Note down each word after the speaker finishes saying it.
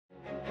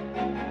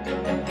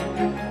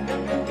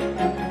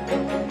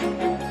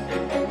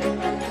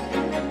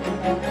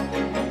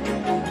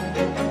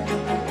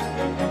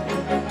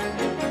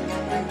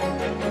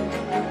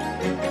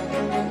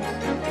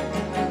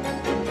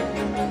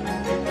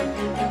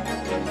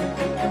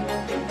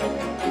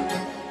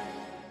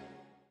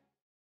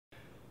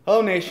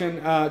Hello Nation,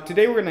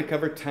 today we're going to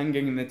cover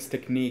tonguing and its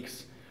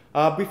techniques.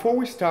 Before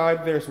we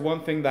start, there's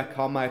one thing that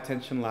caught my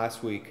attention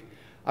last week.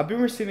 I've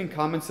been receiving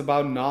comments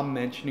about not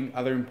mentioning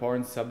other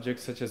important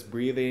subjects such as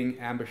breathing,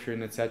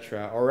 ambushing,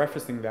 etc. or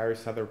referencing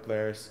various other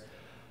players.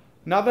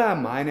 Not that I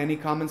mind any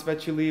comments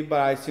that you leave,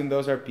 but I assume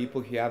those are people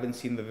who haven't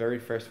seen the very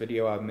first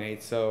video I've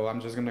made, so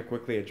I'm just going to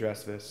quickly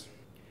address this.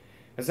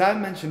 As I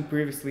mentioned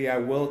previously, I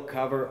will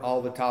cover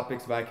all the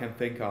topics that I can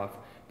think of,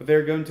 but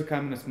they're going to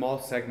come in small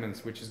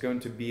segments, which is going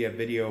to be a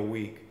video a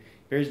week.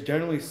 There's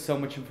generally so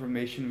much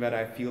information that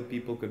I feel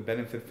people could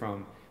benefit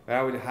from that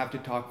I would have to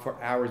talk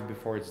for hours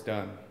before it's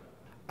done.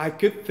 I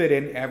could fit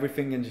in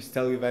everything and just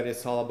tell you that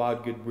it's all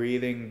about good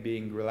breathing,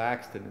 being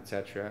relaxed, and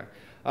etc.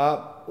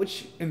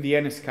 Which in the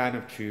end is kind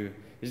of true.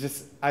 It's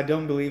just I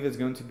don't believe it's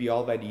going to be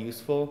all that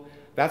useful.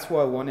 That's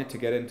why I wanted to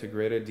get into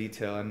greater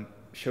detail and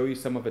show you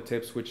some of the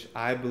tips which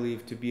I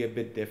believe to be a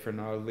bit different,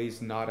 or at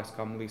least not as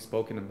commonly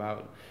spoken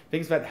about.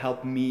 Things that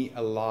help me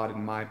a lot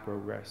in my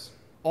progress.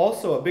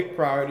 Also, a big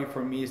priority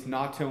for me is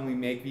not to only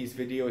make these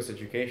videos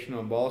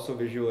educational, but also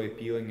visually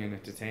appealing and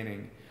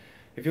entertaining.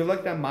 If you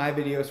looked at my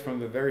videos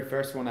from the very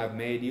first one I've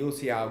made, you'll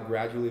see how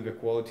gradually the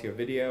quality of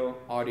video,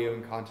 audio,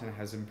 and content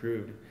has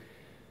improved.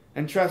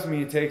 And trust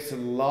me, it takes a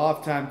lot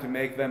of time to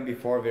make them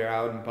before they're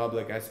out in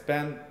public. I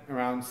spent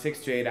around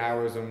 6 to 8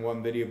 hours on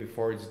one video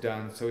before it's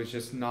done, so it's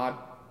just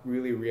not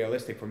really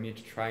realistic for me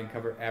to try and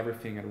cover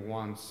everything at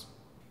once.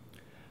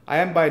 I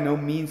am by no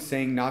means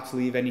saying not to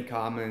leave any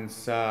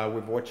comments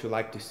with what you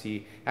like to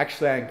see.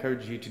 Actually, I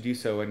encourage you to do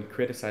so and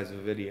criticize the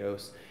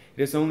videos.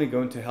 It is only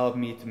going to help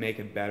me to make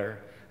it better.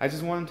 I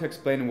just wanted to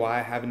explain why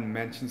I haven't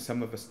mentioned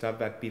some of the stuff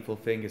that people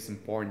think is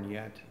important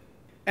yet.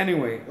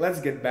 Anyway, let's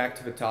get back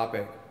to the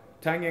topic.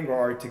 Tonguing or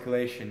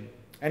articulation,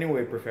 any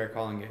way I prefer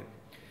calling it.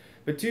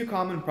 The two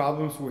common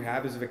problems we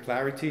have is the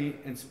clarity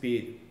and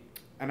speed,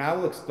 and I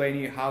will explain to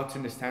you how to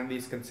understand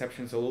these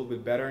conceptions a little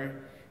bit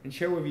better and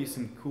share with you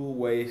some cool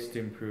ways to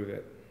improve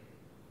it.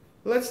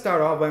 Let's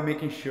start off by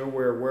making sure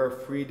we're aware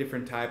of 3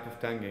 different types of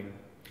tonguing.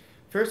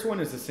 First one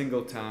is a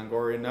single tongue,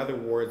 or in other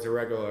words, a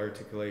regular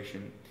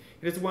articulation.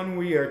 It is when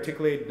we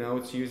articulate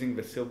notes using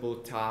the syllable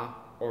ta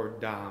or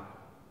da.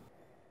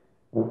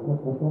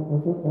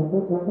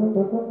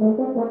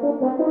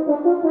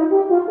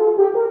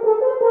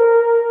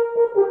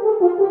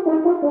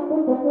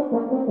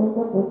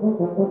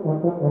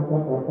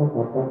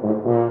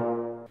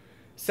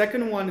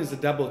 Second one is a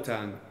double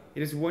tongue.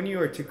 It is when you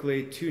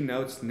articulate 2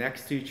 notes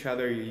next to each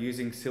other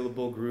using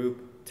syllable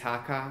group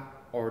taka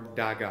or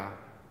daga.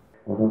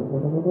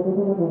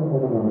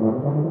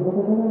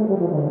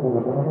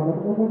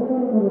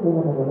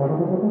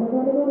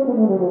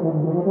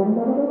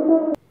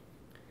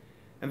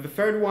 And the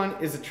third one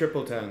is a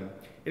triple tongue.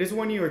 It is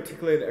when you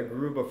articulate a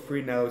group of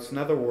 3 notes, in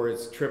other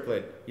words,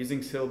 triplet,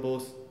 using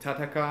syllables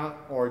tataka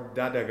or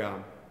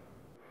dadaga.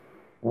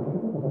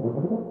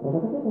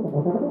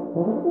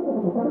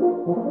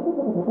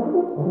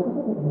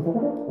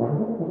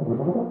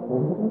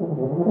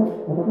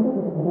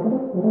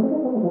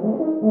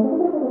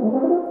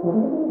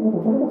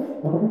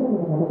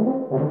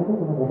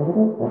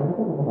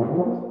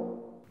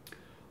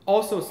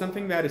 Also,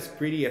 something that is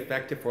pretty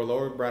effective for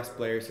lower brass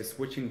players is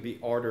switching the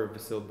order of the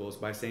syllables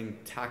by saying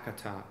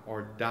takata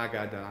or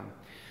dagada.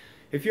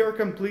 If you are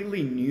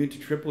completely new to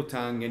triple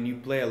tongue and you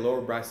play a lower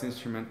brass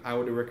instrument, I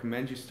would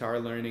recommend you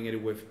start learning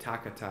it with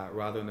takata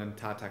rather than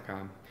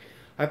tataka.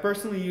 I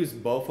personally use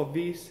both of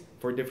these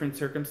for different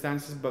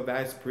circumstances, but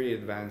that is pretty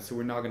advanced, so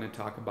we're not going to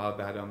talk about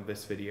that on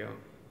this video.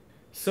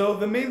 So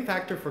the main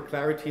factor for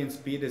clarity and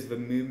speed is the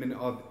movement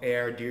of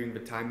air during the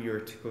time you're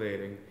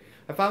articulating.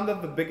 I found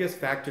that the biggest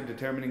factor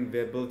determining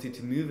the ability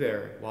to move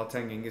air while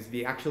tonguing is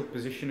the actual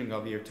positioning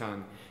of your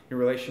tongue in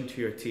relation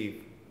to your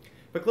teeth.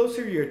 The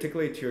closer you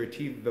articulate to your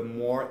teeth, the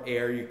more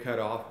air you cut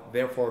off,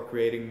 therefore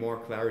creating more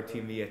clarity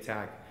in the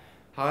attack.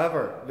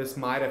 However, this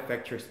might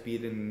affect your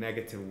speed in a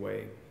negative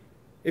way.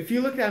 If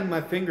you look at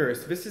my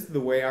fingers, this is the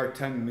way our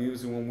tongue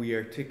moves when we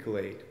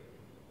articulate.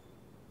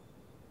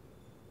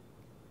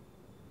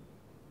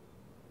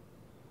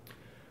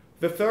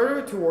 The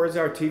further towards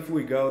our teeth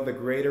we go, the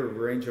greater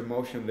range of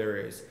motion there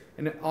is,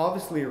 and it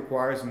obviously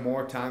requires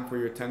more time for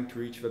your tongue to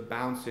reach the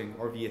bouncing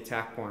or the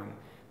attack point.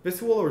 This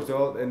will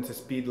result into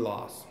speed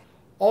loss.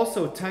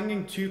 Also,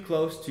 tonguing too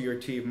close to your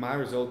teeth might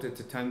result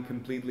into tongue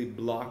completely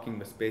blocking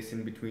the space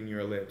in between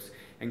your lips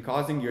and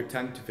causing your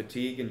tongue to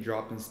fatigue and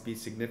drop in speed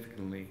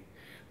significantly.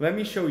 Let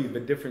me show you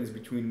the difference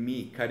between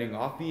me cutting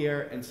off the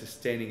air and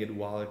sustaining it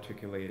while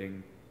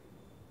articulating.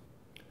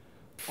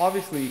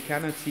 Obviously, you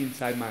cannot see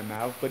inside my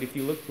mouth, but if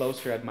you look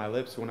closer at my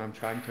lips when I'm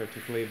trying to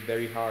articulate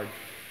very hard,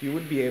 you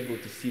would be able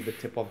to see the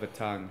tip of the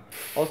tongue.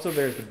 Also,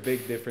 there's a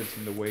big difference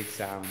in the way it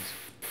sounds.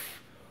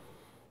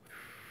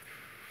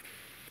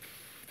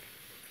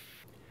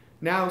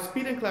 Now,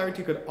 speed and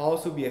clarity could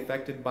also be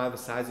affected by the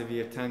size of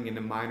your tongue in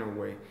a minor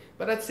way,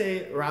 but I'd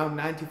say around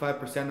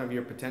 95% of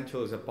your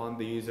potential is upon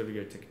the use of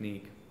your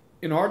technique.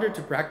 In order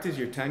to practice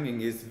your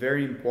tonguing, it's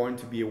very important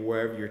to be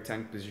aware of your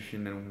tongue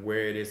position and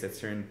where it is at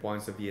certain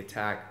points of the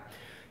attack.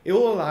 It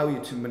will allow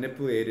you to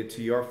manipulate it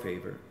to your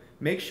favor.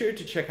 Make sure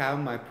to check out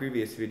my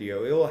previous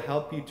video, it will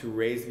help you to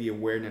raise the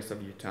awareness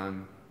of your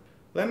tongue.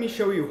 Let me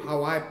show you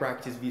how I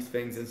practice these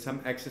things and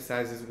some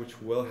exercises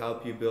which will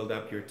help you build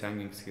up your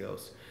tonguing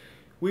skills.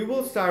 We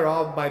will start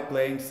off by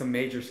playing some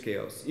major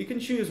scales. You can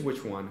choose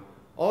which one.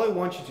 All I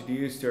want you to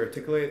do is to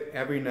articulate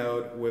every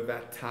note with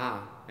that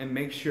ta and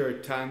make sure your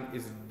tongue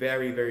is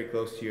very, very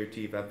close to your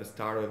teeth at the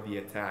start of the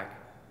attack.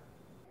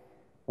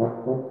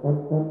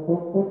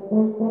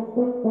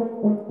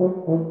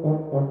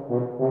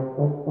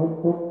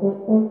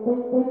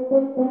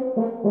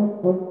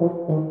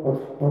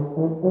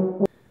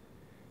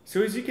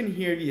 So as you can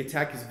hear, the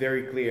attack is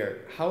very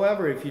clear.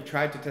 However, if you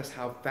try to test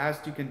how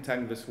fast you can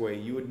tongue this way,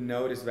 you would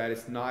notice that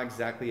it's not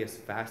exactly as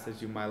fast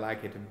as you might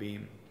like it to be.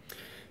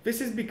 This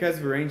is because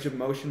the range of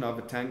motion of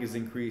the tongue is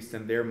increased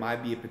and there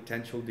might be a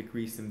potential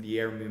decrease in the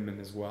air movement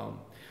as well.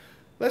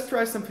 Let's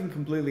try something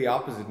completely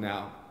opposite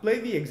now. Play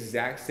the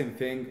exact same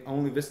thing,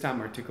 only this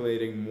time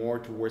articulating more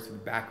towards the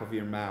back of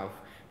your mouth,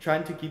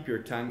 trying to keep your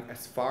tongue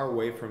as far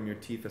away from your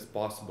teeth as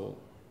possible.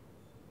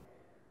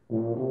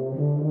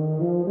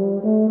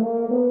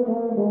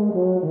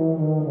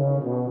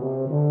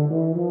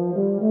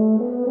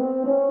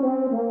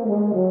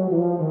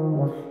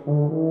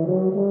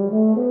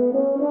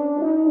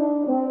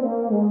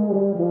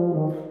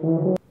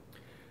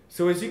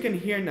 So as you can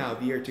hear now,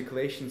 the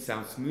articulation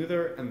sounds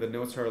smoother and the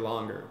notes are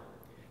longer.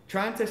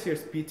 Try and test your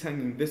speed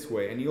tonguing this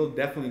way and you'll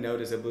definitely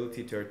notice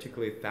ability to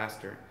articulate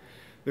faster.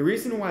 The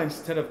reason why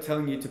instead of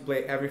telling you to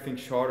play everything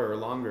shorter or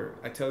longer,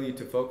 I tell you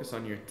to focus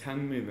on your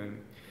tongue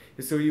movement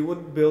is so you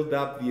would build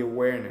up the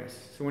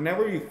awareness. So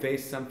whenever you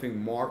face something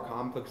more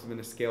complex than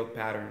a scale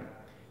pattern,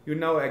 you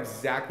know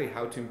exactly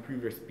how to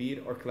improve your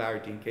speed or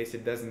clarity in case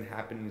it doesn't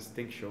happen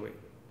instinctually.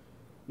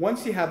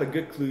 Once you have a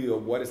good clue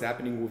of what is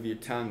happening with your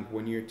tongue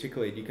when you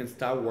articulate, you can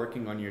start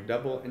working on your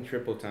double and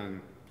triple tongue.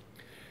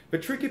 The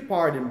tricky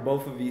part in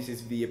both of these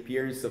is the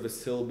appearance of a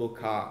syllable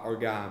ka or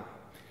ga.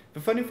 The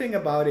funny thing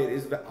about it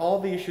is that all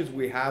the issues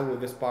we have with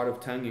this part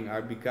of tonguing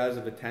are because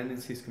of the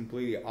tendencies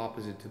completely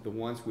opposite to the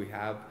ones we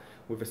have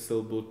with the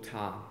syllable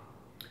ta.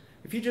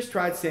 If you just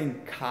tried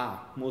saying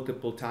ka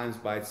multiple times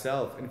by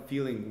itself and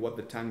feeling what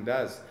the tongue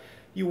does,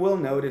 you will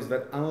notice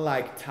that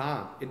unlike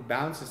ta, it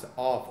bounces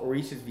off or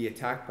reaches the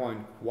attack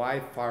point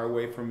quite far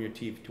away from your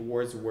teeth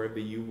towards where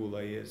the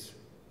uvula is.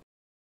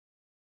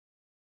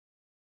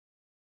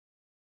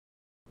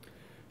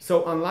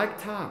 So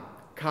unlike ta,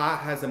 ka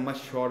has a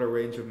much shorter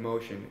range of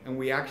motion and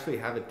we actually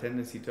have a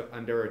tendency to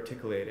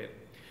under-articulate it,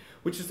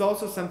 which is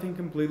also something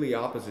completely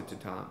opposite to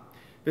ta.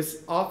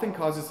 This often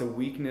causes a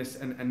weakness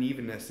and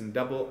unevenness in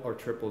double or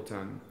triple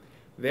tongue.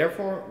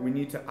 Therefore, we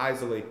need to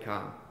isolate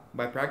ka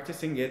by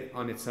practicing it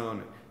on its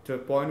own to a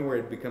point where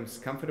it becomes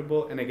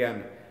comfortable and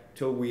again,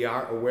 till we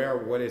are aware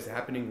of what is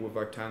happening with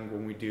our tongue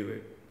when we do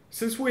it.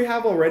 Since we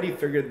have already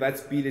figured that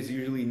speed is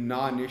usually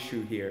not an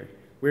issue here,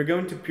 we're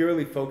going to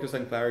purely focus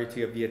on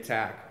clarity of the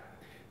attack.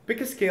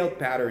 Pick a scale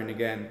pattern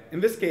again. In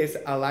this case,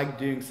 I like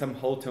doing some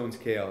whole tone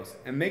scales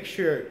and make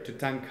sure to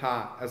tongue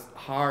ka as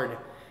hard,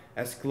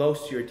 as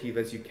close to your teeth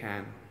as you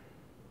can.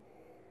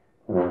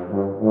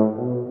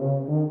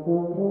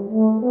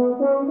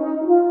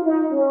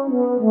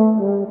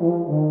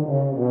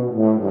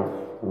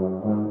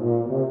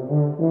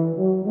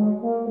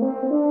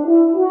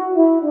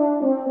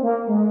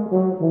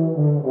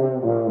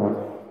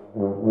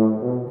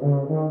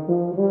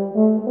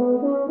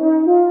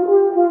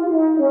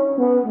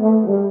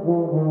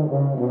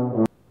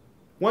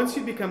 Once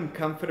you become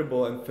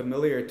comfortable and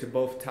familiar to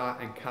both ta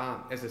and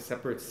ka as a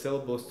separate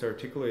syllables to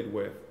articulate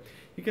with,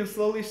 you can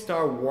slowly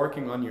start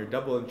working on your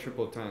double and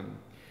triple tongue.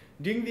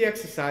 Doing the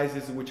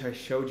exercises which I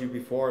showed you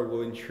before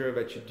will ensure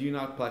that you do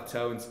not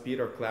plateau in speed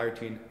or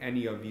clarity in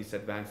any of these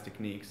advanced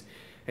techniques.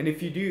 And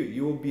if you do,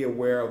 you will be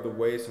aware of the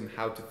ways on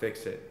how to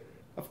fix it.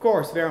 Of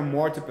course, there are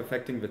more to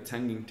perfecting the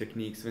tonguing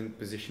techniques than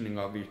positioning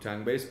of your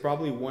tongue, but it's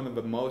probably one of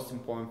the most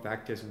important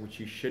factors which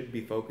you should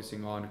be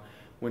focusing on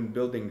when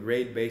building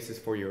great bases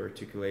for your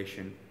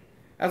articulation.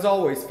 As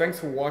always, thanks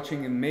for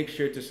watching and make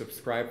sure to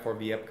subscribe for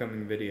the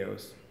upcoming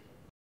videos.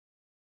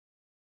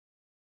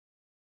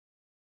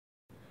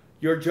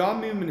 Your jaw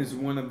movement is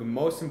one of the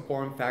most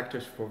important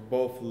factors for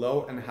both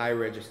low and high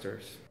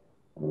registers.